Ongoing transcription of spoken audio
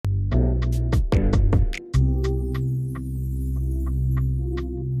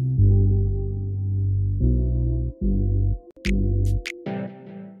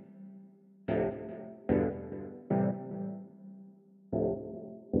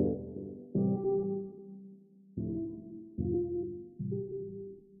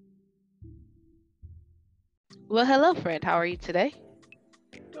Well, hello, friend. How are you today?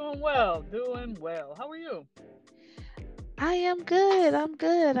 Doing well, doing well. How are you? I am good. I'm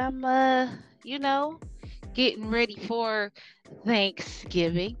good. You know, getting ready for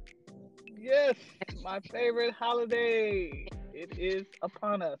Thanksgiving. Yes, my favorite holiday. It is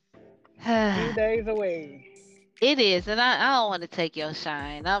upon us. Few it days away. is, and I don't want to take your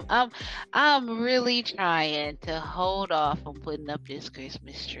shine. I'm really trying to hold off on putting up this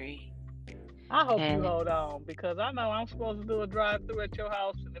Christmas tree. I hope you And hold on because I know I'm supposed to do a drive through at your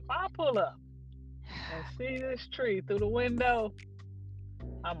house, and if I pull up and see this tree through the window,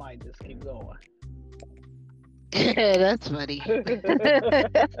 I might just keep going. that's funny.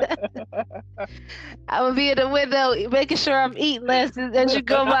 I would be in the window making sure I'm eating less as you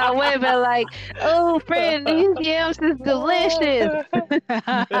go my way, but like, oh, friend, these yams is delicious.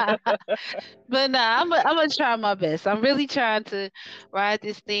 But nah, I'm gonna try my best. I'm really trying to ride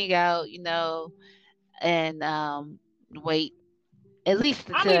this thing out, and wait at least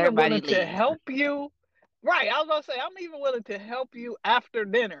I'm until even everybody willing to leaves. help you. Right, I was gonna say I'm even willing to help you after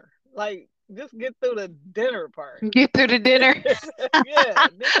dinner. Like, just get through the dinner part. Get through the dinner. Yeah,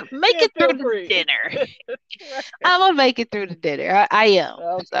 Make then it feel through the free. dinner. Right. I'm gonna make it through the dinner. I am.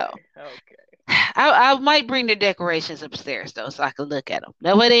 So Okay. Okay. I might bring the decorations upstairs though, so I can look at them.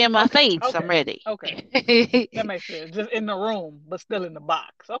 That way they in my Okay. face. I'm Okay. ready. Okay. That makes sense. Just in the room, but still in the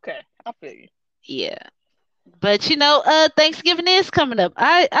box. Okay. I feel you. Yeah. But Thanksgiving is coming up.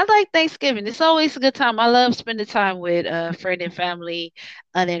 I like Thanksgiving. It's always a good time. I love spending time with friend and family,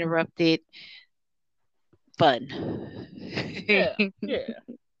 uninterrupted fun. Yeah. Yeah.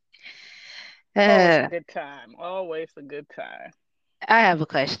 Always a uh, good time. Always a good time. I have a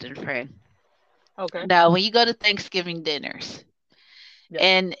question, friend. Okay. Now, when you go to Thanksgiving dinners Yes.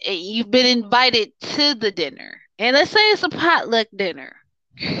 and you've been invited to the dinner, and let's say it's a potluck dinner,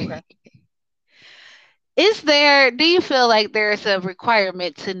 Okay. do you feel like there's a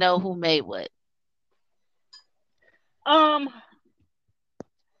requirement to know who made what? Um.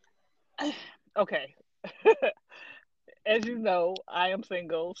 Okay. As you know, I am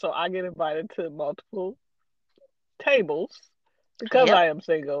single, so I get invited to multiple tables because Yep. I am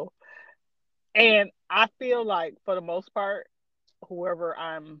single. And I feel like for the most part, whoever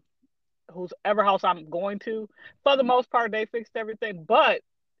I'm whoever house I'm going to, for the most part they fixed everything. But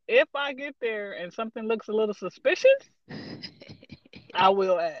if I get there and something looks a little suspicious, I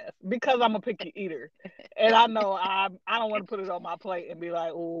will ask because I'm a picky eater. And I know I don't want to put it on my plate and be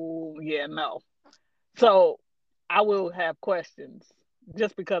like, oh yeah, no. So I will have questions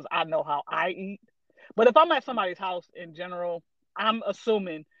just because I know how I eat. But if I'm at somebody's house in general, I'm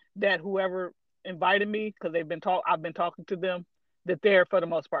assuming that whoever invited me, because I've been talking to them, that they're for the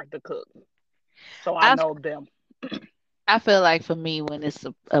most part the cook. So I I know them. I feel like for me, when it's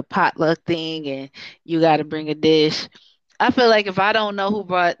a potluck thing and you got to bring a dish, I feel like if I don't know who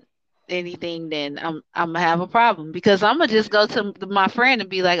brought anything, then I'm gonna have a problem because I'm gonna just go to my friend and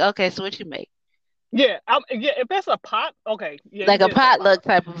be like, okay, so what you make? Yeah, yeah. If it's a pot, okay, yeah, you Like a did say potluck potluck.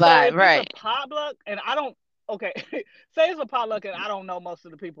 type of So vibe, if it's a right? potluck and I don't, okay, say it's a potluck and I don't know most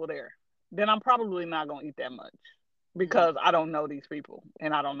of the people there, then I'm probably not gonna eat that much Mm. because I don't know these people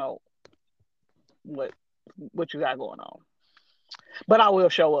and I don't know what what you got going on. But I will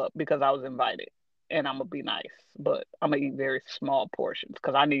show up because I was invited and I'm gonna be nice, but I'm gonna eat very small portions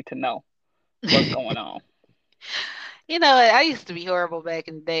because I need to know what's going on. I used to be horrible back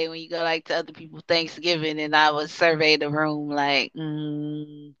in the day when you go like to other people's Thanksgiving and I would survey the room like,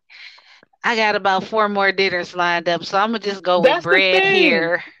 I got about four more dinners lined up, so I'm gonna just go with That's the bread thing.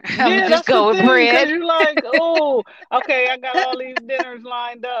 here. I'm gonna Yeah, just that's the go with thing. Cause bread. you like, oh, okay, I got all these dinners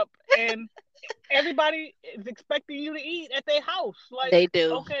lined up, and everybody is expecting you to eat at their house. Like, They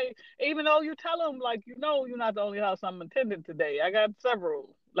do. okay, even though you tell them, like, you're not the only house I'm attending today. I got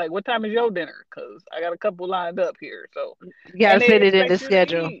several. Like, what time is your dinner? Cause I got a couple lined up here. So, You and gotta they fit it in the expect you to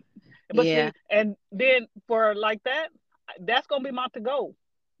schedule. eat. But Yeah. see, and then for like that, that's gonna be my to go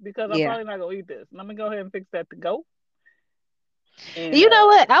because I'm Yeah. probably not gonna eat this. Let me go ahead and fix that to go. And You know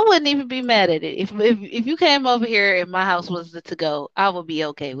what? I wouldn't even be mad at it. If you came over here and my house was the to go, I would be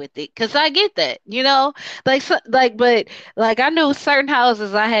okay with it. Cause I get that, but like I knew certain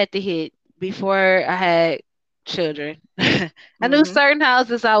houses I had to hit before I had children. I knew mm-hmm. certain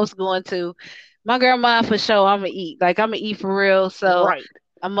houses I was going to. My grandma for sure I'm gonna eat. Like I'm gonna eat for real. So Right.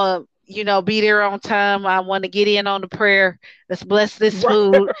 I'm gonna, be there on time. I want to get in on the prayer. Let's bless this Right,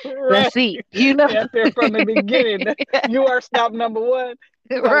 food. right. Let's eat. You know. Be out there from the beginning. You are stop number one.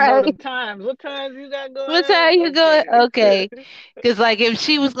 You got to know Right. them times. What times you got going What time you on? going? Okay. Okay. Because, like, if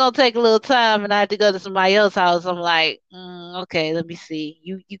she was going to take a little time and I had to go to somebody else's house, I'm like, okay, let me see.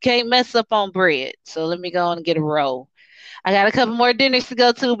 You can't mess up on bread. So let me go on and get a roll. I got a couple more dinners to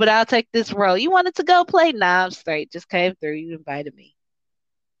go to, but I'll take this roll. You wanted to go play? Nah, I'm straight. Just came through. You invited me.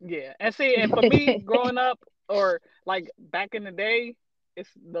 Yeah. And see, and for me growing up or like back in the day, it's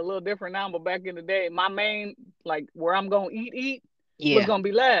a little different now, but back in the day, my main like where I'm gonna eat was Yeah. gonna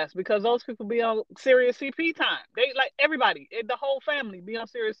be last because those people be on serious CP time. They like everybody, the whole family be on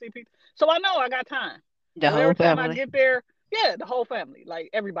serious CP. So I know I got time. The whole Whatever time I family. get there, yeah, the whole family, like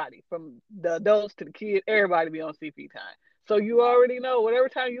everybody from the adults to the kids, everybody be on CP time. So you already know whatever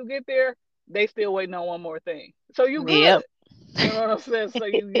time you get there, they still waiting on one more thing. So you Yep. good. You know what I'm saying? So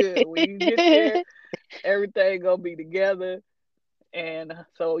you good. When you get there, everything gonna be together. And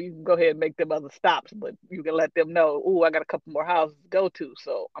so you can go ahead and make them other stops, but you can let them know, oh, I got a couple more houses to go to,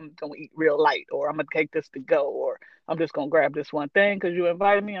 so I'm gonna eat real light, or I'm gonna take this to go, or I'm just gonna grab this one thing because you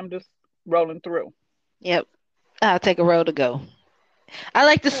invited me. I'm just rolling through. Yep. I'll take a roll to go. I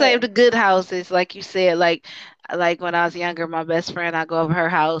like to Yeah. save the good houses, like you said. Like when I was younger, my best friend, I go over her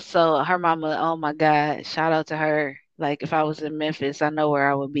house. So her mama, oh my God, shout out to her. Like if I was in Memphis, I know where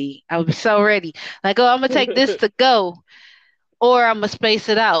I would be. I would be so ready. Like, oh, I'm gonna take this to go, or I'm gonna space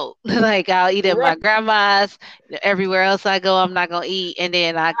it out. Like I'll eat at my Right. grandma's. Everywhere else I go, I'm not gonna eat, and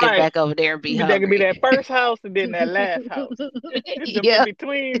then I get Right. back over there and be That could be hungry. that first house and then that last house. Them in Yeah.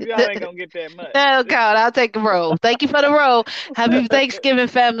 between, y'all ain't gonna get that much. Oh God, I'll take the roll. Thank you for the roll. Happy Thanksgiving,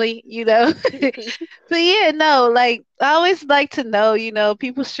 family. But yeah, no, like I always like to know,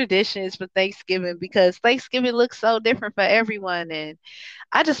 people's traditions for Thanksgiving because Thanksgiving looks so different for everyone. And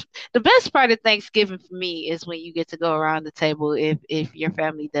I just the best part of Thanksgiving for me is when you get to go around the table if your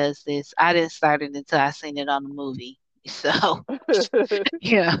family does this. I didn't start it until I seen it on the movie. So,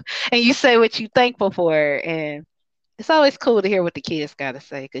 yeah. And you say what you thankful for and it's always cool to hear what the kids gotta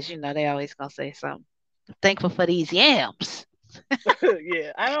say because they always gonna say something. I'm thankful for these yams.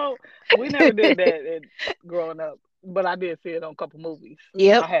 Yeah, I don't. We never did that growing up, but I did see it on a couple movies.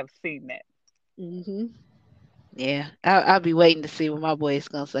 Yep. I have seen hmm Yeah, I'll be waiting to see what my boy is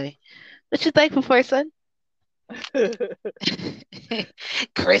gonna say. What you thankful for, son? that.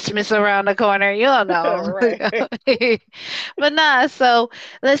 Christmas around the corner. You don't know. Right. But nah, so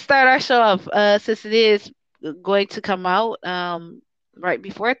let's start our show off. Since it is going to come out right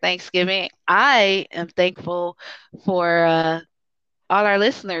before Thanksgiving, I am thankful for all our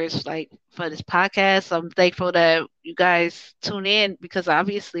listeners, like for this podcast. I'm thankful that you guys tune in because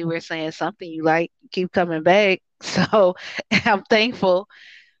obviously we're saying something you like, keep coming back. So I'm thankful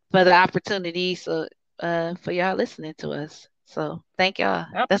for the opportunity. So for y'all listening to us. So thank y'all.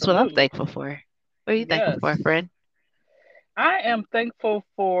 That's what I'm Absolutely. thankful for. What are you thankful Yes. for, friend? I am thankful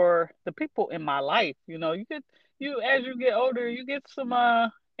for the people in my life. You get you as you get older, you get some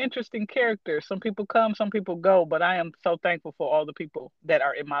interesting characters. Some people come, some people go, but I am so thankful for all the people that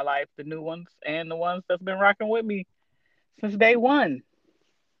are in my life, the new ones and the ones that's been rocking with me since day one.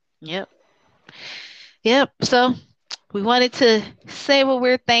 Yep. Yep. So we wanted to say what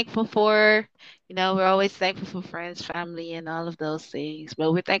we're thankful for. We're always thankful for friends, family, and all of those things,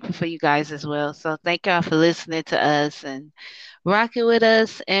 but we're thankful for you guys as well. So thank y'all for listening to us and rocking with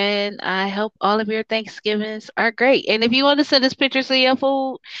us. And I hope all of your Thanksgivings are great. And if you want to send us pictures of your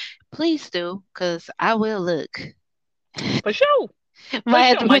food, please do, because I will look. For sure. For Might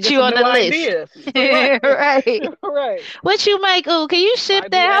have sure. to Might put get you some on the new list. ideas. Right. Right. Right. What you make? Oh, can you ship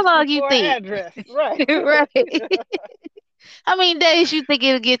Might be that? How asking long you for think? an address. Right. Right. How many days you think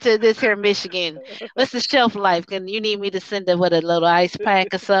it'll get to this here Michigan? What's the shelf life? Can you need me to send it with a little ice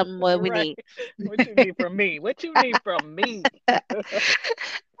pack or something? What we Right. need? What you need from me? What you need from me?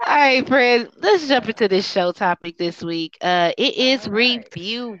 All right, friend. Let's jump into this show topic this week. It is All right.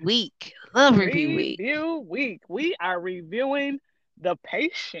 review week. Love review week. Review week. We are reviewing The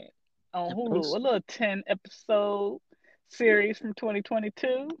Patient on The Hulu. A patient. little 10 episode series from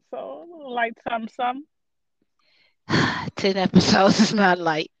 2022. So a little light something 10 episodes is not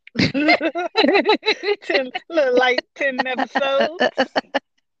light. something. 10 little light 10 episodes.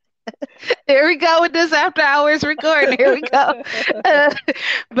 Here we go with this after hours recording. Here we go. Uh,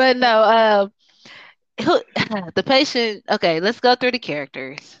 but no, who, the patient. Okay, let's go through the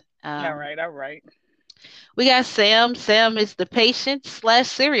characters. All right, all right. We got Sam. Sam is the patient slash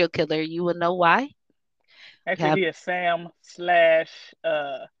serial killer. You will know why. We Actually, have he is Sam slash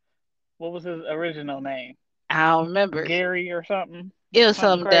what was his original name? I don't remember. Gary or something. It was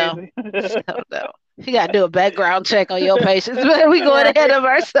Something something dumb. crazy. So no. You gotta do a background check on your patients, but we going ahead Right. of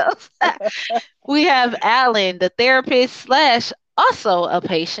ourselves. We have Alan, the therapist slash also a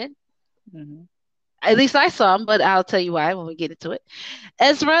patient. Hmm. At least I saw him, but I'll tell you why when we get into it.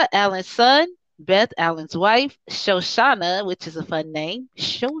 Ezra, Allen's son. Beth, Allen's wife. Shoshana, which is a fun name.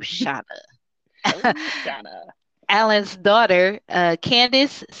 Shoshana. Shoshana. Alan's daughter,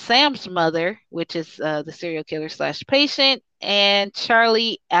 Candace, Sam's mother, which is the serial killer slash patient, and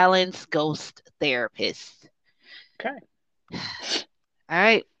Charlie, Alan's ghost therapist. Okay. All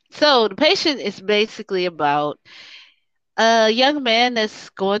right. So the patient is basically about a young man that's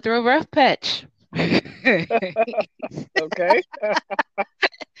going through a rough patch. I Okay.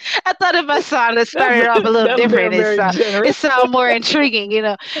 thought if I saw it That's started off a little that's different, being very it generous. sound more intriguing.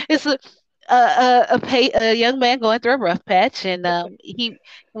 It's a young man going through a rough patch, and he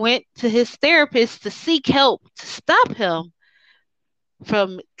went to his therapist to seek help to stop him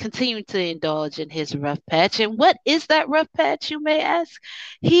from continuing to indulge in his rough patch. And what is that rough patch, you may ask?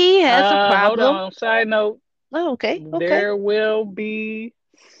 He has a Hold problem. on. Side note: Oh, okay, okay. there will be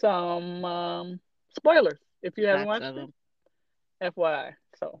some spoilers if you haven't Lots watched of it. them. FYI.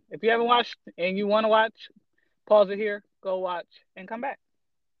 So if you haven't watched and you want to watch, pause it here, go watch, and come back.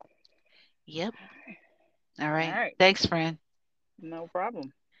 Yep. All All right. right. Thanks, friend. No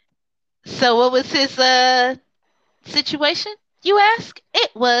problem. So, what was his situation? You ask.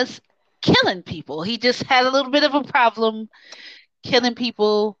 It was killing people. He just had a little bit of a problem killing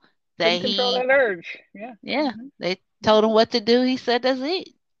people that Couldn't control he, that urge. Yeah. yeah, Hmm. they told him what to do. He said, that's it.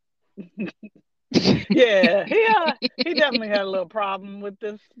 Yeah. He definitely had a little problem with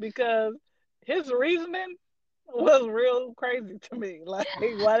this because his reasoning was real crazy to me. Like,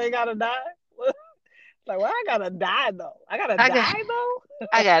 why they gotta die? Like, why I gotta die though? I gotta I got, die though?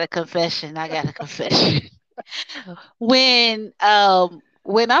 I got a confession. I got a confession. When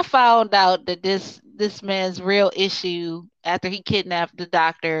I found out that this man's real issue after he kidnapped the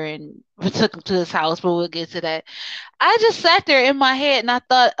doctor and took him to his house, but we'll get to that. I just sat there in my head and I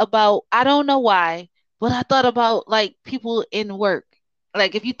thought about, I don't know why, but I thought about like people in work.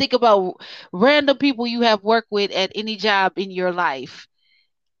 Like if you think about random people you have worked with at any job in your life,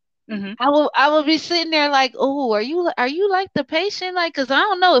 Hmm. I will be sitting there like, oh, are you like the patient? Like, cause I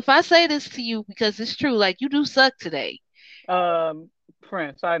don't know if I say this to you because it's true. Like you do suck today. Um,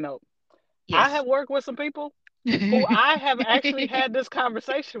 Friend, side note. I Yes. have worked with some people who I have actually had this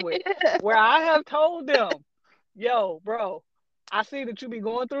conversation with where I have told them, yo, bro, I see that you be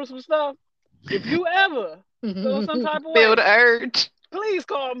going through some stuff. If you ever feel some type of Feel the way, urge. please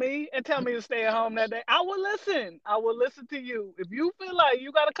call me and tell me to stay at home that day. I will listen. I will listen to you. If you feel like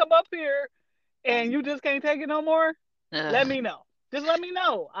you got to come up here and you just can't take it no more, let Ugh, me know. Just let me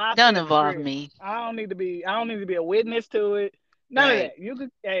know. I'll stay don't at the involve crib. me. I don't need to be a witness to it. None of Right. that. You could,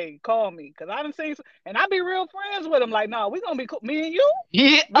 hey, call me because I done seen, and I be real friends with them. Like, no, we gonna be cool. Me and you,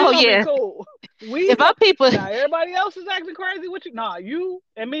 Yeah. we Oh gonna be yeah. cool. We If our go people now. Everybody else is acting crazy with you. Nah, you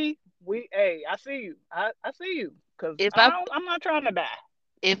and me. Hey, I see you. I see you. Cause if I I'm not trying to die.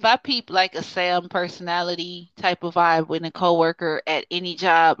 if I peep like a Sam personality type of vibe with a coworker at any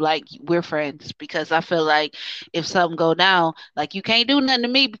job, like we're friends because I feel like if something go down, like you can't do nothing to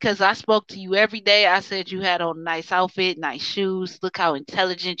me because I spoke to you every day. I said you had on a nice outfit, nice shoes. Look how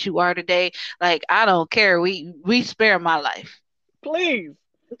intelligent you are today. Like I don't care. We spare my life. Please,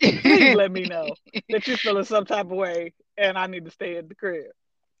 please let me know that you feeling some type of way, and I need to stay at the crib.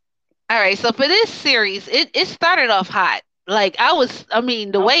 All right, so for this series, it started off hot. Like I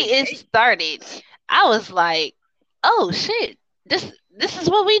mean, the Out way the it gate. started, I was like, "Oh shit, this is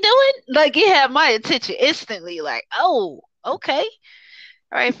what we doing?" Like it had my attention instantly. Like, "Oh, okay,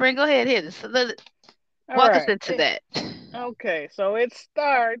 all right, friend, go ahead, hit us. All Walk us right. into that." Okay, so it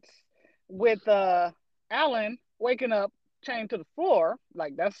starts with Alan waking up, chained to the floor.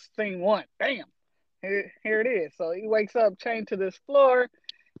 Like that's scene one. Bam. Here it is. So he wakes up chained to this floor,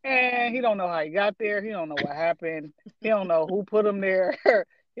 and he don't know how he got there. He don't know what happened. He don't know who put him there.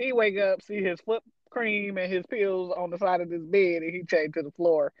 He wake up, see his foot cream and his pills on the side of his bed, and he chained to the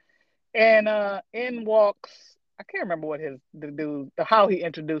floor. And in walks, I can't remember what the dude, how he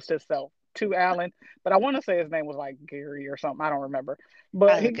introduced himself to Alan, but I want to say his name was like Gary or something. I don't remember. But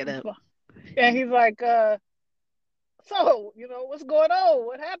I look it up. he's like, so what's going on?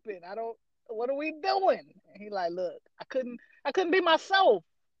 What happened? I don't. What are we doing? And he like, look, I couldn't be myself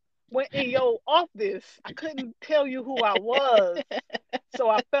when in your office. I couldn't tell you who I was. So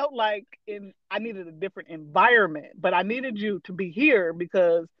I felt like I needed a different environment, but I needed you to be here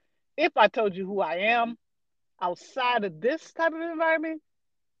because if I told you who I am outside of this type of environment,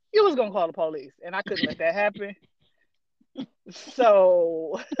 you was gonna call the police, and I couldn't let that happen.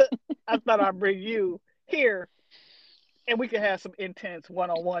 So I thought I'd bring you here, and we could have some intense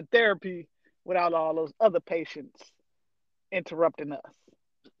one-on-one therapy without all those other patients. interrupting us.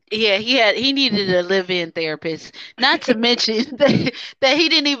 Yeah, he needed a live-in therapist. Not to mention that he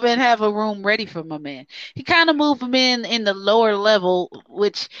didn't even have a room ready for my man. He kind of moved him in the lower level,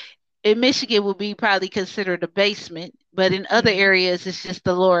 which in Michigan would be probably considered a basement, but in other Hmm. areas it's just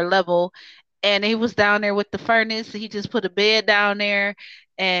the lower level. And he was down there with the furnace. He just put a bed down there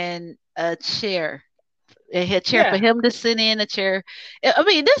and a chair. A chair for Yeah. him to sit in, a chair. I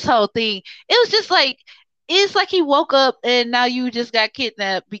mean, this whole thing, it was just like it's like he woke up and now you just got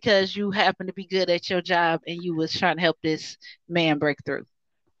kidnapped because you happen to be good at your job and you was trying to help this man break through.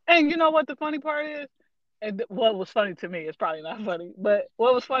 And you know what the funny part is? And what was funny to me, it's probably not funny, but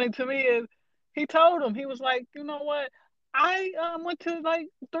what was funny to me is he told him, he was like, you know what? I went to like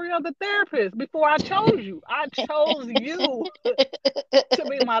three other therapists before I chose you. I chose you to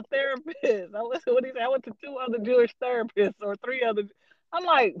be my therapist. I went to what he said, I went to two other Jewish therapists or three other. I'm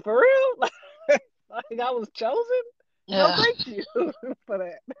like, for real? Like I was chosen? No, Ugh. thank you for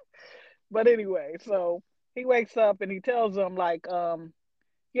that. But anyway, so he wakes up and he tells them like,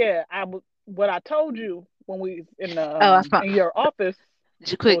 yeah, what I told you when we Oh, I found in your office.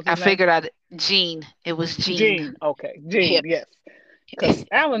 What quick. was I his name? figured out Gene. It was Gene. Gene. Okay, Gene. Yep. Yes, because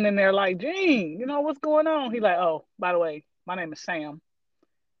Alan in there like Gene. You know what's going on? He like, oh, by the way, my name is Sam.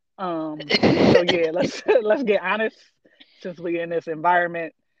 So yeah, let's let's get honest since we in this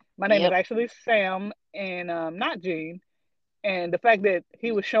environment. My name is Yep. actually Sam, and not Gene. And the fact that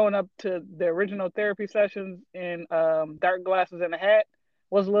he was showing up to the original therapy sessions in dark glasses and a hat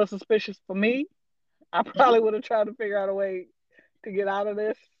was a little suspicious for me. I probably would have tried to figure out a way to get out of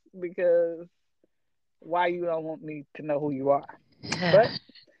this because why you don't want me to know who you are. But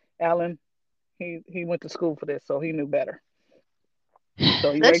Alan, he went to school for this, so he knew better.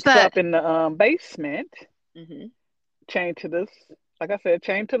 So he That's wakes not. up in the basement, Mhm. chained to this, like I said,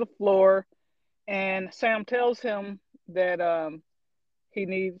 chained to the floor, and Sam tells him that he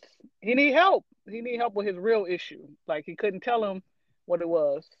needs he need help. He need help with his real issue. Like he couldn't tell him what it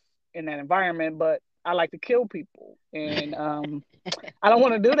was in that environment, but I like to kill people, and I don't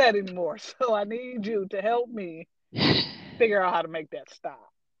want to do that anymore. So I need you to help me figure out how to make that stop.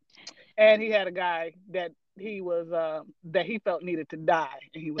 And he had a guy that he felt needed to die,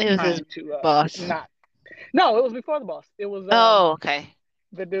 and he was It was his trying to boss. not. No, it was before the boss. It was Oh, okay.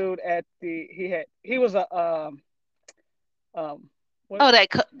 the dude at the he was a what Oh,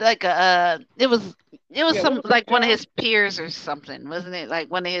 like it was yeah, what some was his like one of job? his peers or something, wasn't it? Like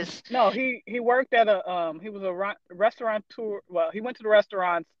one of his No, he worked at a he was a restaurateur. Well, he went to the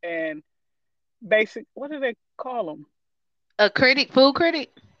restaurants and basic what do they call them? a critic, food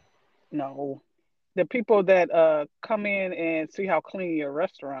critic. No, the people that come in and see how clean your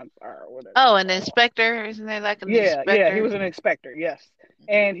restaurants are. What are they Oh, an called? inspector, isn't there like an Yeah, he inspector? was an inspector. Yes,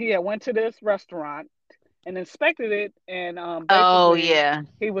 and he had went to this restaurant and inspected it, and Oh basically yeah.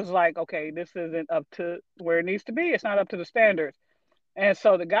 he was like, okay, this isn't up to where it needs to be. It's not up to the standards. And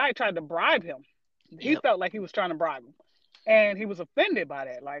so the guy tried to bribe him. He Yep. felt like he was trying to bribe him. And he was offended by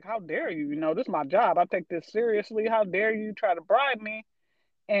that. Like, how dare you? You know, this is my job. I take this seriously. How dare you try to bribe me?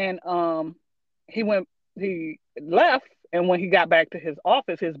 And he went he left, and when he got back to his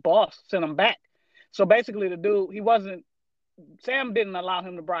office, his boss sent him back. So basically the dude, he wasn't Sam didn't allow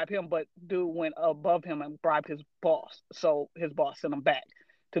him to bribe him, but dude went above him and bribed his boss. So his boss sent him back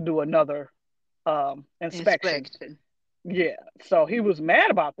to do another inspection. Inspection. Yeah. So he was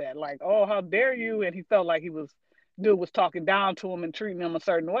mad about that. Like, oh, how dare you? And he felt like dude was talking down to him and treating him a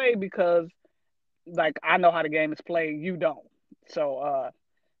certain way because like I know how the game is played, you don't. So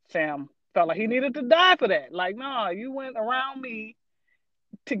Sam felt like he needed to die for that. Like, nah, you went around me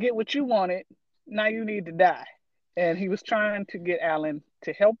to get what you wanted. Now you need to die. And he was trying to get Alan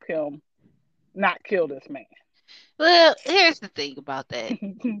to help him not kill this man. Well, here's the thing about that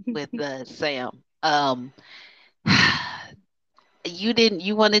with Sam.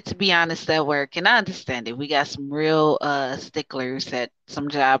 You wanted to be honest at work, and I understand it. We got some real sticklers at some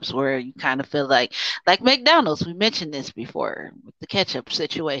jobs where you kind of feel like McDonald's. We mentioned this before with the ketchup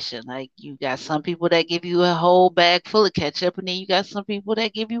situation. Like you got some people that give you a whole bag full of ketchup, and then you got some people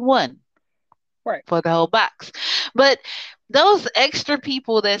that give you one Right. for the whole box. But those extra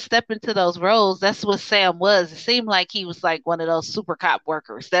people that step into those roles, that's what Sam was. It seemed like he was like one of those super cop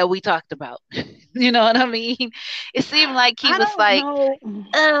workers that we talked about. You know what I mean? It seemed like he I was don't like, know.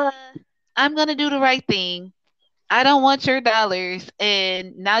 uh, I'm gonna do the right thing. I don't want your dollars,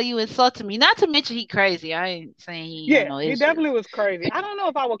 and now you insulted me. Not to mention he crazy. I ain't saying he have Yeah, no he issues. definitely was crazy. I don't know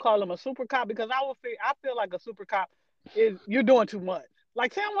if I would call him a super cop because I feel like a super cop is you're doing too much.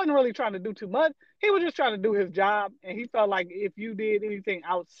 Like Sam wasn't really trying to do too much. He was just trying to do his job, and he felt like if you did anything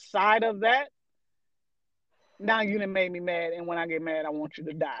outside of that, now you done made me mad, and when I get mad, I want you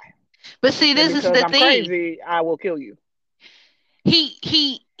to die. But see, And this is because the I'm thing. crazy, I will kill you.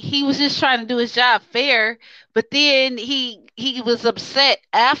 He was just trying to do his job fair, but then he was upset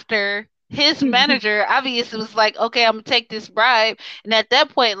after his No, manager obviously was like, okay, I'm gonna take this bribe. And at that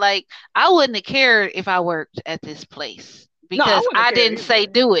point, like, I wouldn't have cared if I worked at this place I because wouldn't have I cared didn't say either.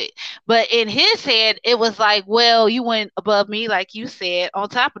 do it. But in his head, it was like, well, you went above me, like you said, on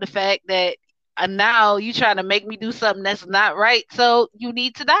top of the fact that now you trying to make me do something that's not right, so you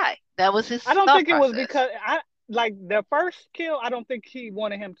need to die. That was his I don't thought think it was process. because I like the first kill. I don't think he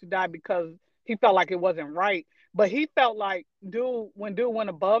wanted him to die because he felt like it wasn't right. But he felt like dude went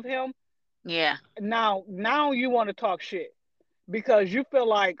above him. Yeah. Now you want to talk shit because you feel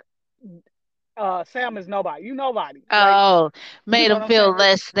like Sam is nobody. You nobody. Like Oh, you made know him what I'm feel saying?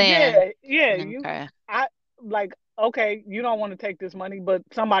 less than. Yeah. You Okay. I like okay. You don't want to take this money, but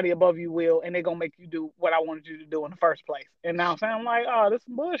somebody above you will, and they're gonna make you do what I wanted you to do in the first place. And now Sam like, oh, this is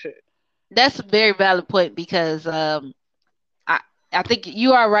bullshit. That's a very valid point because I I think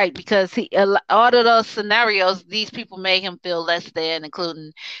you are right because all of those scenarios, these people made him feel less than,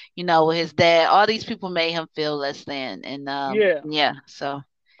 including, his dad. All these people made him feel less than, and Yeah, yeah. So,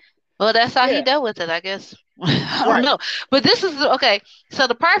 well, that's how he yeah, dealt with it, I guess. I don't right. know, but this is okay. So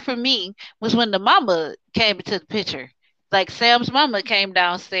the part for me was when the mama came into the picture. Like Sam's mama came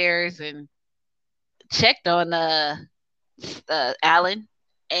downstairs and checked on Alan,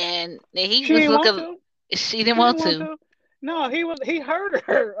 and he She was didn't want looking. to. She didn't She didn't want want to. to. No, he heard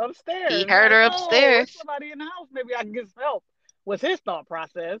her He upstairs. heard Like, her oh, it's upstairs. somebody in the house. Maybe I can get some help. Was his thought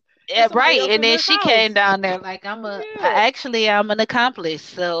process? Yeah, It's somebody right. else And in then this she came house. down there like Yeah, actually I'm an accomplice.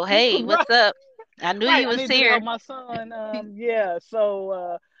 So hey, right, what's up? I knew right. you I was need you to here. help my son. Yeah.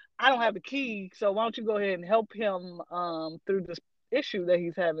 So I don't have the key. So why don't you go ahead and help him through this issue that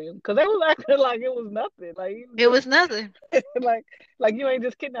he's having? Because they was acting like it was nothing. Like he was It was nothing. just like you ain't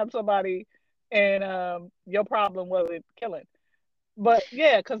just kidnapped somebody, and your problem wasn't killing. But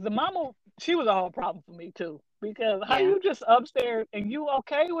yeah, because the mama, she was a whole problem for me too. Because how Yeah. you just upstairs and you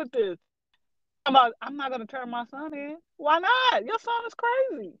okay with this? I'm not gonna turn my son in. Why not? Your son is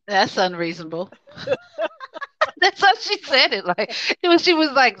crazy. That's unreasonable. That's how she said it. Like she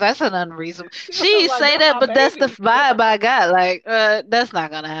was like, "That's an unreasonable." She was She like, say that's that, my but that's the baby. vibe I got. Like, that's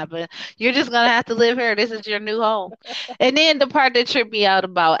not gonna happen. You're just gonna have to live here. This is your new home. And then the part that tripped me out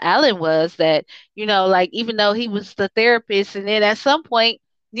about Alan was that like even though he was the therapist, and then at some point,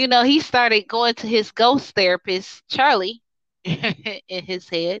 he started going to his ghost therapist, Charlie, in his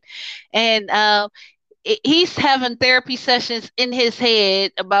head, and he's having therapy sessions in his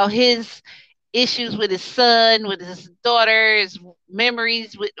head about his issues with his son, with his daughter, his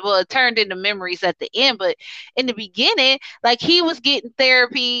memories. Well, it turned into memories at the end, but in the beginning, like he was getting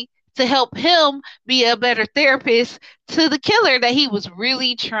therapy to help him be a better therapist to the killer that he was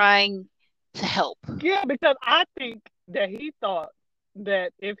really trying to help. Yeah, because I think that he thought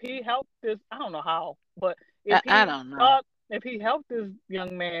that if he helped this, I don't know how, but I don't know. if he helped this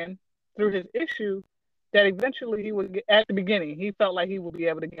young man through his issue, that eventually he would get, at the beginning, he felt like he would be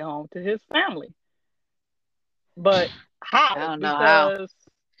able to get home to his family. But I how? don't know how. Because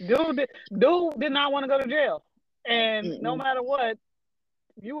dude did not want to go to jail, and no Mm-mm. matter what,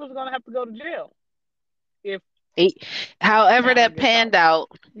 you was gonna have to go to jail if He- However Alan that gets panned out. out,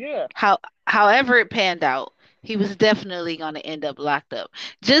 Yeah. how however it panned out, he was definitely going to end up locked up.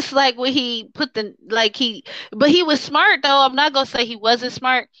 Just like when he put the like he but he was smart though. I'm not going to say he wasn't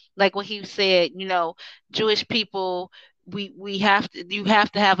smart. Like when he said, Jewish people, we have to you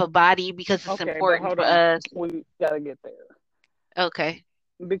have to have a body because it's Okay, but important hold for on, us. we gotta get there Okay.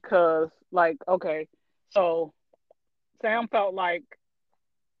 because, like, okay, so Sam felt like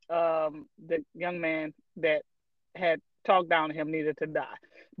the young man that had talked down to him needed to die,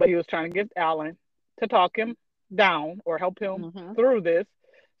 but he was trying to get Alan to talk him down or help him Mhm. through this.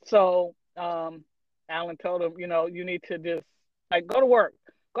 So Alan told him, you need to just like go to work,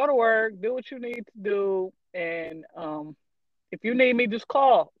 do what you need to do, and if you need me, just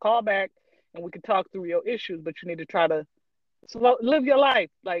call back, and we can talk through your issues. But you need to try to live your life,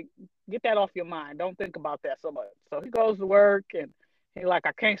 like get that off your mind. Don't think about that so much. So he goes to work, and he like,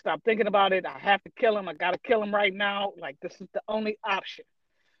 I can't stop thinking about it. I have to kill him. I gotta kill him right now. Like this is the only option.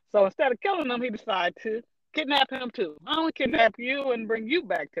 So instead of killing him, he decided to kidnap him too. I only kidnap you and bring you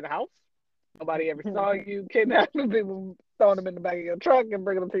back to the house. Nobody ever saw you kidnapping people, throwing them in the back of your truck and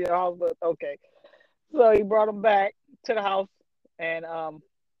bringing them to your house. But okay, so he brought him back to the house and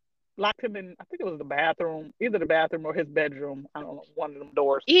locked him in. I think it was the bathroom, either the bathroom or his bedroom. I don't know, one of them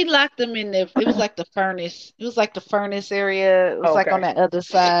doors. He locked them in the it was like the furnace. It was like the furnace area. It was like on Okay, that other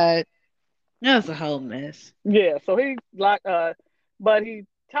side. That was a whole mess. Yeah, so he like but he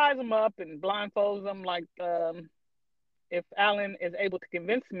ties him up and blindfolds him like if Alan is able to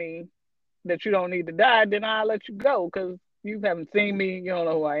convince me that you don't need to die, then I'll let you go because you haven't seen me, you don't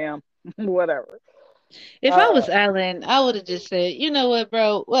know who I am, whatever. If I Uh, was Alan, I would have just said, you know what,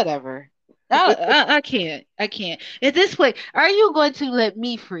 bro, whatever. I can't. I can't. At this point, are you going to let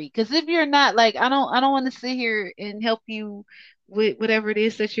me free? Because if you're not, like, I don't want to sit here and help you with whatever it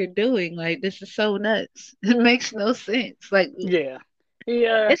is that you're doing. Like, this is so nuts. It makes no sense. Like, yeah, he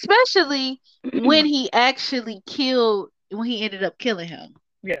especially when he ended up killing him,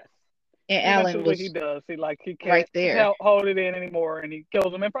 yes. and Alan Eventually he was does. He like he right can't there. hold it in anymore, and he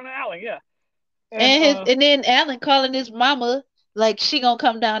kills him in front of Alan. Yeah, and And then Alan calling his mama like she gonna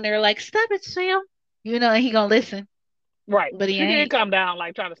come down there like stop it, Sam. And he gonna listen, right, but he she did ain't. come down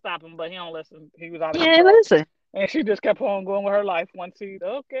like trying to stop him, but he don't listen. He was out of He ain't control, listen. and she just kept on going with her life. Once he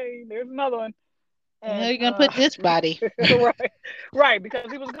okay, there's another one, How and you gonna put this body? right, right,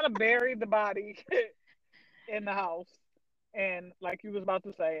 because he was gonna bury the body in the house, and like you was about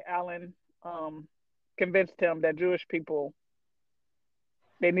to say, Alan um convinced him that Jewish people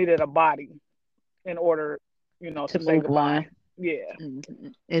they needed a body in order, To to say move goodbye. on. Yeah,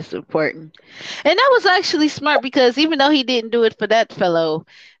 It's important. And that was actually smart because even though he didn't do it for that fellow,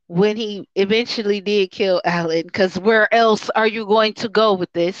 when he eventually did kill Alan, because where else are you going to go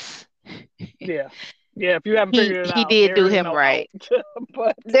with this? yeah, yeah. If you haven't He figured it he out, did there do is him no out, right.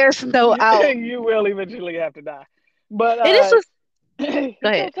 but There's no you, out. you will eventually have to die. But And this was he go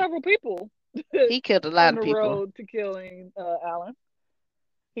ahead. killed several people He killed a lot on of the people. road to killing Alan.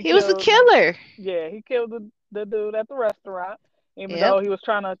 He He was a killed, killer. yeah, he killed the dude at the restaurant, even Yep. though he was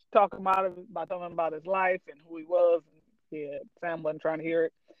trying to talk him out of it by telling him about his life and who he was. Yeah, Sam wasn't trying to hear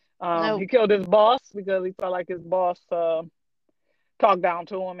it. He Nope. killed his boss because he felt like his boss talked down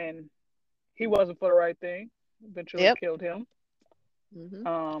to him and he wasn't for the right thing. Eventually Yep. killed him. Hmm.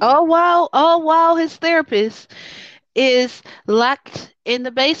 Um, All while his therapist is locked in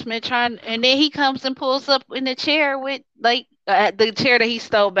the basement trying, and then he comes and pulls up in the chair with like the chair that he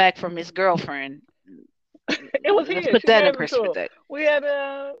stole back from his girlfriend. it was Let's his. put She that in gave it to him. perspective.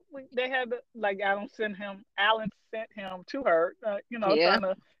 They had like Alan sent him to her. Yeah. Trying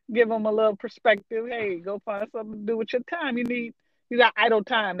to give him a little perspective. Hey, go find something to do with your time. You got idle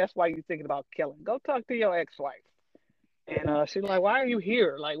time. That's why you're thinking about killing. Go talk to your ex-wife. And she's like, why are you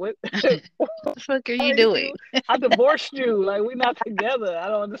here? Like, what? What the fuck are Why you are you doing? here? I divorced you. Like, we're not together. I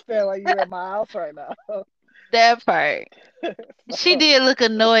don't understand why you're at my house right now. That part. She so, did look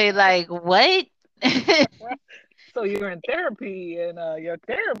annoyed, like, what? so you're in therapy, and your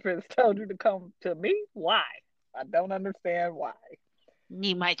therapist told you to come to me. Why? I don't understand why.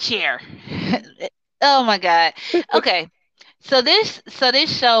 Need my chair. Oh my God. Okay. So this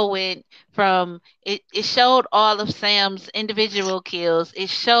show went from it showed all of Sam's individual kills. It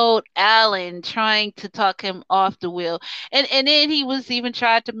showed Alan trying to talk him off the wheel. And then he was even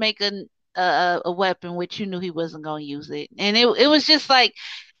tried to make a weapon which you knew he wasn't going to use it. And it was just like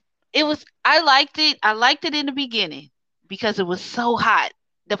it was I liked it. I liked it in the beginning because it was so hot.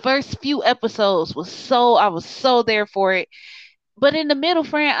 The first few episodes was so I was so there for it, but in the middle,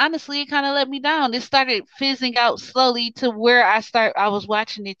 friend, honestly, it kind of let me down. It started fizzing out slowly to where I was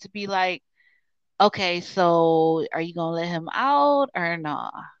watching it to be like, okay, so are you gonna let him out or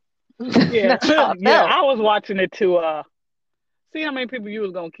not? Yeah, That's how I yeah. felt. I was watching it to see how many people you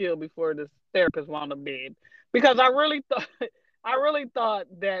was gonna kill before this therapist wound up dead. Because I really thought I really thought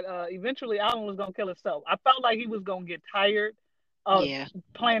that eventually Alan was gonna kill himself. I felt like he was gonna get tired of Yeah.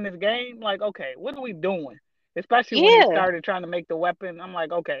 playing this game. Like, okay, what are we doing? Especially when he Yeah. started trying to make the weapon. I'm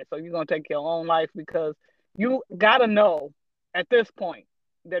like, okay, so you're gonna take your own life because you gotta know at this point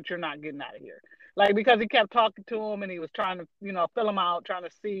that you're not getting out of here. Like because he kept talking to him and he was trying to, fill him out, trying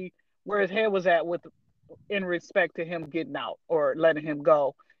to see where his head was at with in respect to him getting out or letting him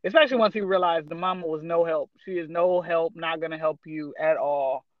go. Especially once he realized the mama was no help. She is no help, not gonna help you at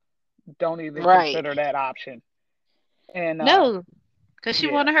all. Don't even Right. consider that option. And No, because she yeah,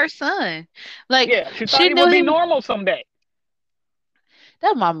 wanted her son. Like yeah, she thought she he knew would be he normal someday.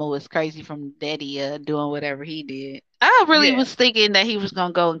 that mama was crazy from daddy doing whatever he did. I really Yeah, was thinking that he was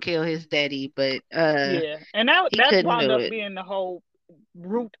gonna go and kill his daddy, but yeah, and that he that couldn't wound do up it. being the whole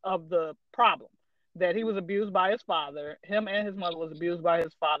root of the problem. That he was abused by his father. Him and his mother was abused by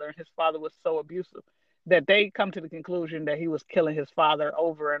his father, and his father was so abusive that they come to the conclusion that he was killing his father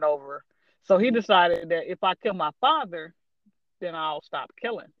over and over. So he decided that if I kill my father, then I'll stop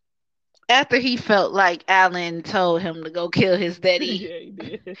killing. After he felt like Alan told him to go kill his daddy, Yeah, he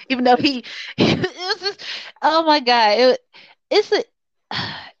did. even though he it was just oh my god, it's a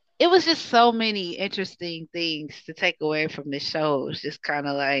it was just so many interesting things to take away from this show. It was just kind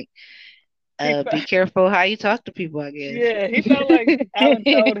of like, He be felt, careful how you talk to people, I guess. yeah, he felt like Alan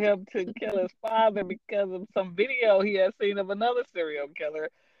told him to kill his father because of some video he had seen of another serial killer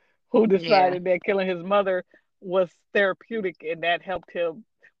who Yeah, decided that killing his mother was therapeutic and that helped him.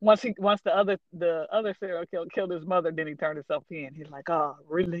 Once the other serial killer killed his mother, then he turned himself in. He's like, oh,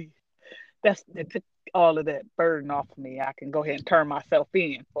 really? That took all of that burden off of me. I can go ahead and turn myself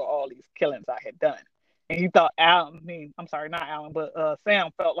in for all these killings I had done. And he thought Alan, I mean, I'm sorry, not Alan, but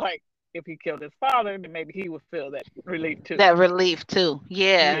Sam felt like if he killed his father, then maybe he would feel that relief too. that relief too.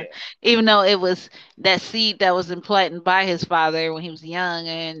 Yeah, Yeah, even though it was that seed that was implanted by his father when he was young,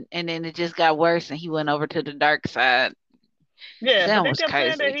 and then it just got worse, and he went over to the dark side. yeah. But Sam they was kept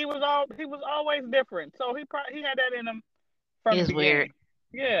saying that crazy. he was always different. So he had that in him from the It's weird. beginning.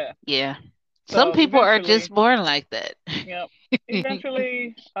 Yeah. Yeah, some So people are just eventually, born like that. yep.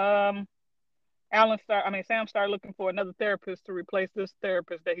 Eventually, Sam started looking for another therapist to replace this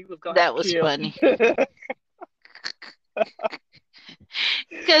therapist that he was gonna have That to was kill. funny.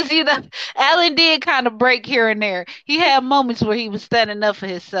 Because, Alan did kind of break here and there. He had moments where he was standing up for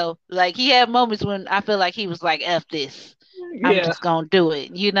himself. Like, he had moments when I feel like he was like, F this. I'm Yeah, just going to do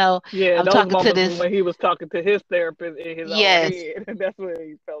it. yeah. I'm Those talking to moments was this. when he was talking to his therapist in his own Yes. head, and that's when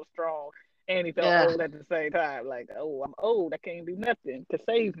he felt strong and he felt Yeah. old at the same time. Like, oh, I'm old. I can't do nothing to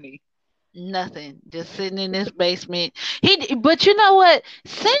save me. Nothing. Just sitting in this basement. But you know what?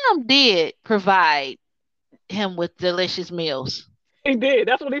 Sam did provide him with delicious meals. He did.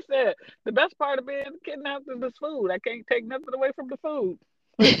 That's what he said. The best part of being kidnapped is the food. I can't take nothing away from the food.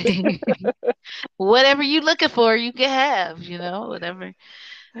 Whatever you looking for, you can have,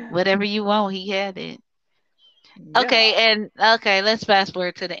 whatever you want, he had it. Yeah, Okay, let's fast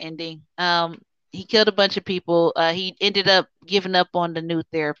forward to the ending. He killed a bunch of people. He ended up giving up on the new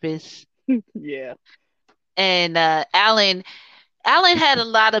therapist. yeah, And Alan had a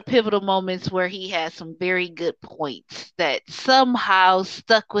lot of pivotal moments where he had some very good points that somehow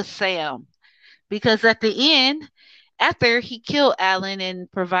stuck with Sam. Because at the end, after he killed Alan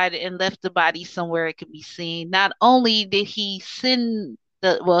and provided and left the body somewhere it could be seen, not only did he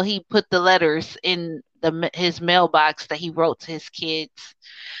he put the letters in his mailbox that he wrote to his kids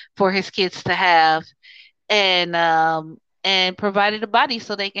for his kids to have, and provided a body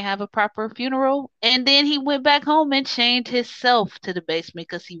so they can have a proper funeral. And then he went back home and chained himself to the basement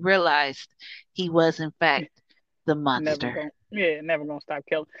because he realized he was in fact the monster. never gonna stop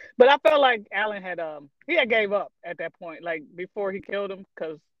killing. But I felt like Alan had he had gave up at that point, like before he killed him,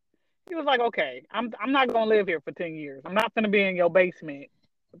 because he was like, okay, I'm not gonna live here for 10 years. I'm not gonna be in your basement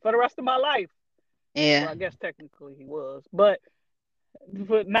for the rest of my life. Yeah. Well, I guess technically he was, but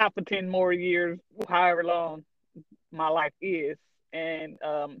not for 10 more years, however long my life is. And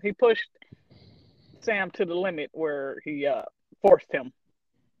he pushed Sam to the limit where he forced him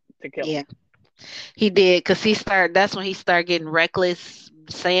to kill Yeah. him. He did because that's when he started getting reckless,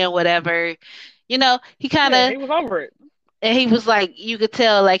 saying whatever. He kind Yeah, of, he was over it. and he was like, you could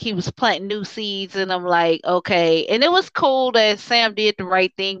tell like he was planting new seeds. And I'm like, okay. And it was cool that Sam did the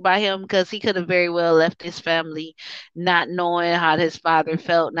right thing by him because he could have very well left his family not knowing how his father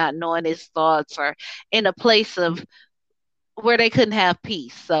felt, not knowing his thoughts, or in a place of where they couldn't have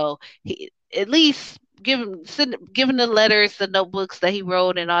peace. So he at least giving the letters, the notebooks that he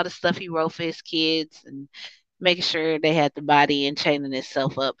wrote, and all the stuff he wrote for his kids, and making sure they had the body and chaining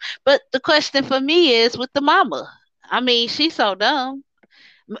itself up. But the question for me is with the mama. I mean, she's so dumb.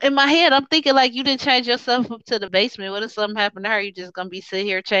 In my head, I'm thinking like you didn't change yourself up to the basement. What if something happened to her? You just gonna be sitting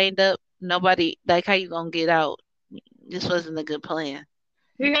here chained up? Nobody like how you gonna get out? This wasn't a good plan.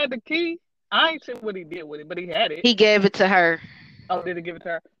 He had the key. I ain't sure what he did with it, but he had it. He gave it to her. Oh, did he give it to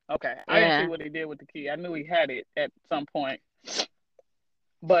her? Okay, I didn't see Yeah. what he did with the key. I knew he had it at some point,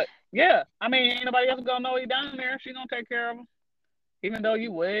 but yeah, I mean, ain't nobody else gonna know he down there. She gonna take care of him, even though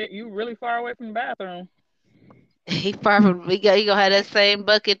you really far away from the bathroom. He gonna have that same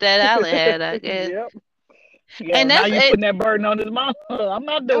bucket that Allen had, I guess. Yep. Yeah. And Now that's you it, putting that burden on his mom. I'm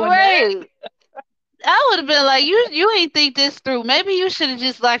not doing that. right? I would have been like, you ain't think this through. Maybe you should have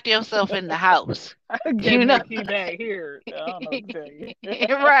just locked yourself in the house. I gave You me know, the key back here. I don't know what to tell you.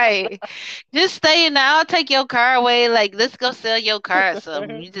 right? Just stay in there. I'll take your car away. Like, let's go sell your car or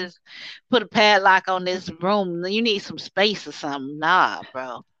something. You just put a padlock on this room. You need some space or something. Nah,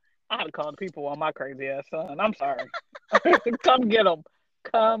 bro. I had to call the people on my crazy ass son. I'm sorry. Come get him.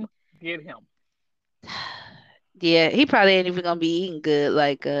 Come get him. Yeah, he probably ain't even gonna be eating good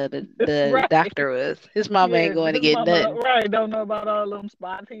like the Right. doctor was. His mom ain't Yeah. going to His get mama, nothing. right, don't know about all them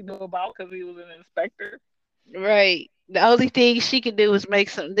spots he knew about because he was an inspector. Right. The only thing she could do is make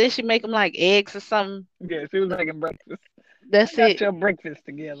some. Did she make them like eggs or something? Yeah, she was making breakfast. I That's got it. your breakfast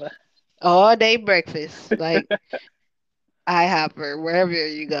together. All day breakfast, like IHopper, wherever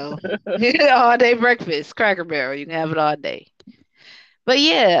you go. All day breakfast, Cracker Barrel. You can have it all day. But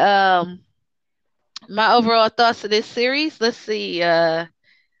yeah, my overall thoughts of this series. Let's see. I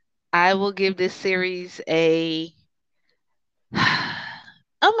will give this series a.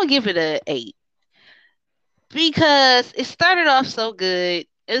 I'm gonna give it a 8 because it started off so good.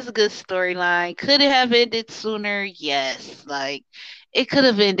 It was a good storyline. Could it have ended sooner? Yes. Like it could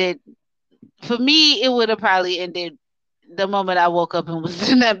have ended. For me, it would have probably ended the moment I woke up and was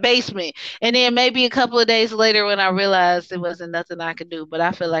in that basement. And then maybe a couple of days later when I realized it wasn't nothing I could do. But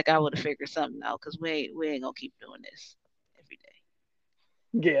I feel like I would have figured something out because we ain't gonna keep doing this every day.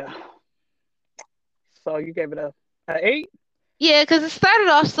 Yeah. So you gave it a 8? Yeah, because it started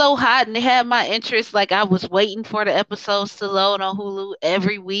off so hot and it had my interest. Like I was waiting for the episodes to load on Hulu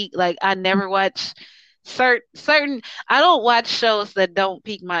every week. Like I never watch certain. I don't watch shows that don't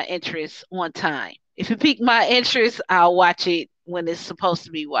pique my interest on time. If it pique my interest, I'll watch it when it's supposed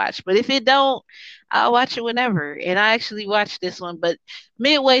to be watched. But if it don't, I'll watch it whenever. And I actually watched this one, but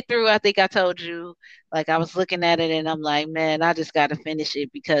midway through, I think I told you, like I was looking at it and I'm like, man, I just got to finish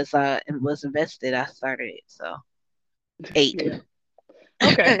it because I was invested. I started it, so 8. Yeah.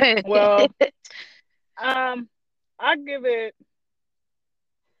 Okay. Well, um, I give it.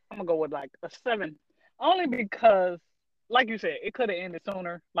 I'm gonna go with like a 7, only because, like you said, it could have ended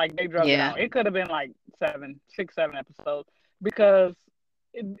sooner. Like they drug it Yeah, out. It could have been like 7, 6, 7 episodes because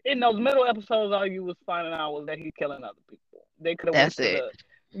in those middle episodes, all you was finding out was that he's killing other people. They could have went that's to it.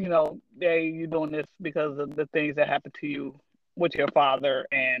 the, they you doing this because of the things that happened to you with your father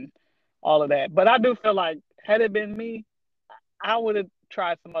and all of that. But I do feel like had it been me, I would have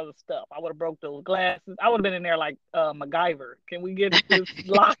tried some other stuff. I would have broke those glasses. I would have been in there like MacGyver. Can we get this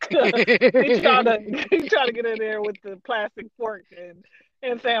lock? He tried to get in there with the plastic fork,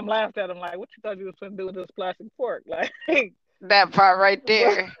 and Sam laughed at him like, "What you thought you was going to do with this plastic fork?" Like, That part right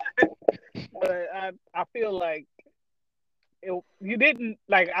but there. I feel like you didn't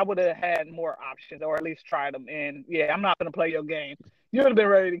like. I would have had more options, or at least tried them. And yeah, I'm not going to play your game. You would have been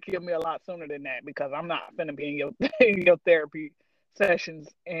ready to kill me a lot sooner than that because I'm not going to be in your in your therapy sessions,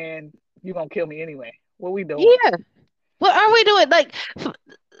 and you're gonna kill me anyway. What we doing? Yeah. What are we doing? Like,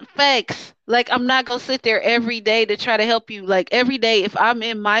 facts. Like, I'm not gonna sit there every day to try to help you. Like, every day, if I'm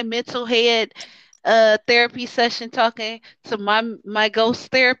in my mental head therapy session talking to my ghost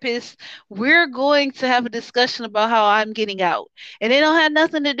therapist, we're going to have a discussion about how I'm getting out. And it don't have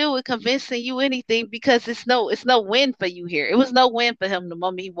nothing to do with convincing you anything because it's no win for you here. It was no win for him the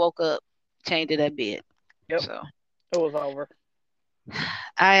moment he woke up, changed that bed. Yep, So it was over.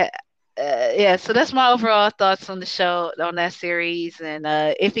 I yeah, so that's my overall thoughts on the show, on that series. And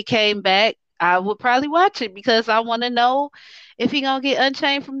if it came back, I would probably watch it because I want to know if he gonna get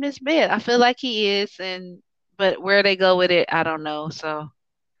unchained from this bed. I feel like he is, and but where they go with it, I don't know. So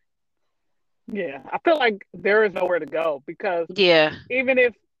Yeah, I feel like there is nowhere to go because yeah, even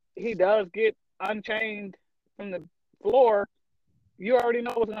if he does get unchained from the floor, you already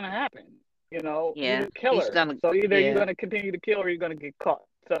know what's gonna happen. He's yeah, a he's killer. gonna So either you're yeah, gonna continue to kill or you're gonna get caught.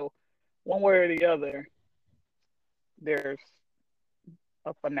 So one way or the other, there's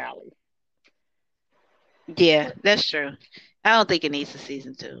a finale. yeah, But that's true. I don't think it needs a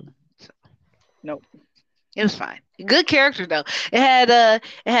season two. So nope. it was fine. Good character though. It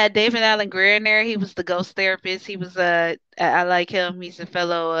had David Allen Greer in there. He was the ghost therapist. He was I like him. He's a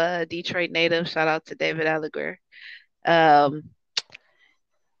fellow Detroit native. Shout out to David Allen Greer. Um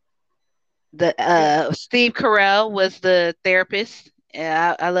the Yeah. Steve Carell was the therapist.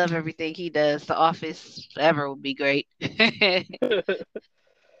 Yeah, I love everything he does. The Office forever would be great.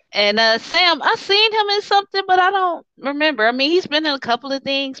 And Sam, I seen him in something, but I don't remember. I mean, he's been in a couple of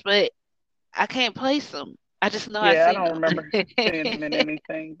things, but I can't place him. I just know I Yeah, I seen don't remember seeing him. him in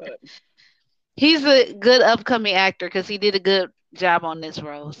anything, but He's a good upcoming actor because he did a good job on this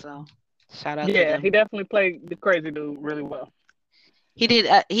role. So shout out to yeah, he them. definitely played the crazy dude really well. He did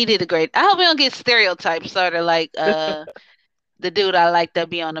a great. I hope we don't get stereotyped, sort of like the dude I like that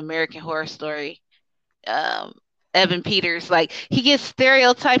be on American Horror Story, um, Evan Peters. Like he gets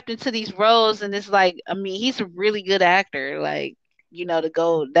stereotyped into these roles, and it's like, I mean, he's a really good actor. Like to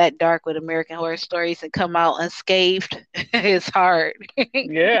go that dark with American Horror Stories and come out unscathed is hard.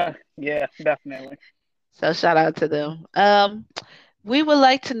 Yeah, yeah, definitely. So shout out to them. We would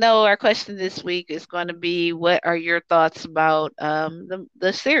like to know, our question this week is going to be, what are your thoughts about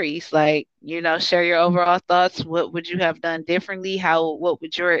the series? Like, share your overall thoughts. What would you have done differently? What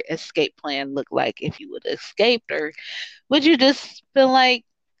would your escape plan look like if you would have escaped? Or would you just feel like,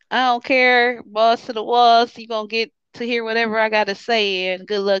 I don't care, balls to the walls, you gonna get to hear whatever I gotta say, and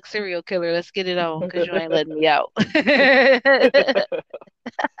good luck, serial killer. Let's get it on, because you ain't letting me out.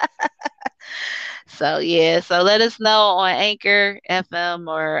 So yeah, so let us know on Anchor FM,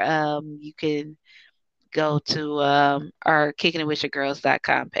 or you can go to our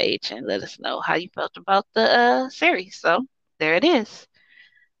kickingitwithyourgirls.com page and let us know how you felt about the series. So there it is.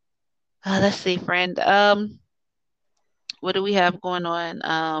 Let's see, friend. What do we have going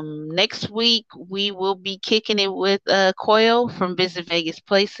on? Next week we will be kicking it with Coil from Visit Vegas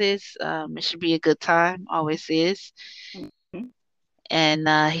Places. It should be a good time, always is. And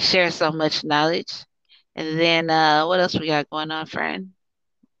he shares so much knowledge. And then what else we got going on, friend?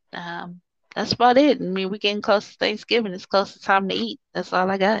 Um, that's about it. I mean, we're getting close to Thanksgiving. It's close to time to eat. That's all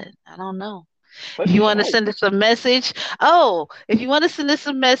I got. I don't know. For If you want to sure. send us a message, oh, if you want to send us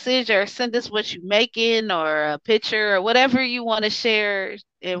a message or send us what you're making or a picture or whatever you want to share,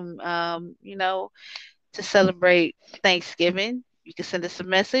 and to celebrate Thanksgiving, you can send us a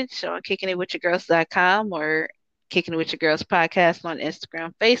message on kickingitwithyourgirls.com, or Kicking It With Your Girls podcast on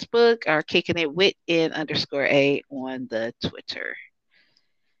Instagram, Facebook, or Kicking It With N_A on the Twitter.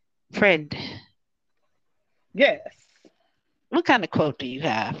 Friend, Yes. what kind of quote do you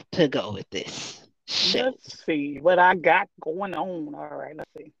have to go with this show? Let's see what I got going on. All right, let's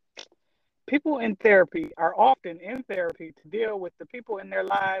see. People in therapy are often in therapy to deal with the people in their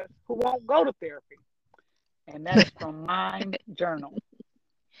lives who won't go to therapy. And that is from Mind Journal.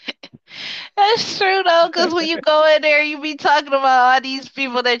 That's true though, because when you go in there, you be talking about all these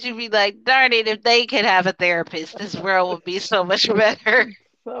people that you be like, darn it, if they could have a therapist, this world would be so much better.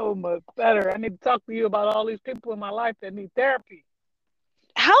 So much better. I need to talk to you about all these people in my life that need therapy.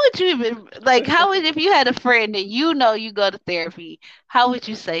 How would you even like? How would, if you had a friend and you go to therapy? How would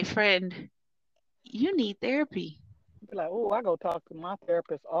you say, friend, you need therapy? Be like, oh, I go talk to my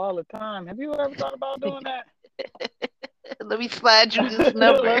therapist all the time. Have you ever thought about doing that? Let me slide you this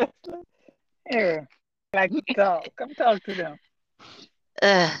number. Here, like talk. Come talk to them.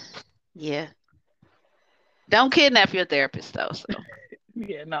 Uh, yeah. Don't kidnap your therapist though. So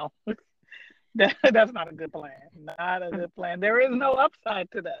Yeah, no, that's not a good plan. Not a good plan. There is no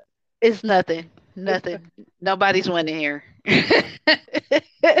upside to that. it's nothing. Nothing. Nobody's winning here.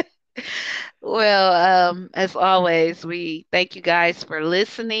 Well, as always, we thank you guys for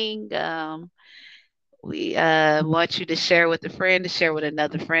listening. We want you to share with a friend, to share with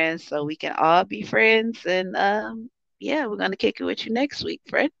another friend, so we can all be friends. And yeah, we're gonna kick it with you next week,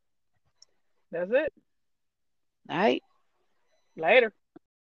 friend. That's it. All right. Later.